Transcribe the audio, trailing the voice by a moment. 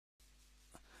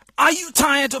Are you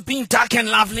tired of being dark and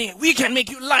lovely? We can make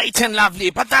you light and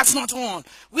lovely, but that's not all.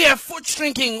 We have food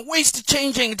shrinking, waste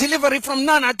changing, delivery from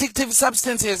non-addictive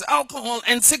substances, alcohol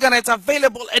and cigarettes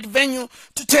available at venue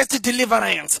to test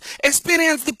deliverance.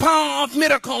 Experience the power of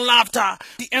miracle laughter.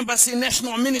 The Embassy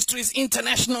National Ministries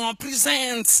International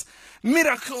presents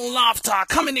Miracle Laughter.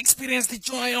 Come and experience the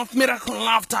joy of miracle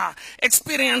laughter.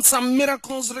 Experience some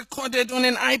miracles recorded on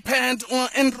an iPad or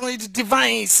Android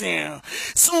device.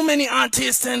 So many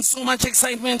artists and so much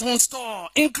excitement on store,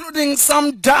 including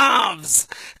some doves.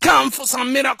 Come for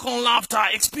some miracle laughter.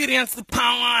 Experience the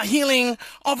power, healing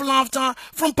of laughter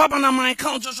from Papa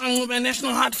Michael JoshuaNcube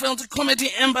National Heartfelt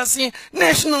Comedy Embassy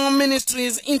National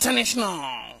Ministries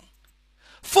International.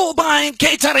 Full bind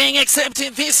catering, except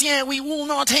this year we will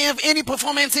not have any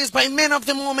performances by men of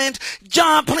the moment,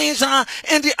 Jah Pleasure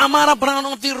and the Amara Brown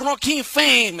of the Rocky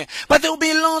fame. But there will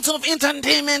be lots of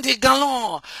entertainment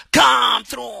galore. Come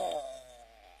through.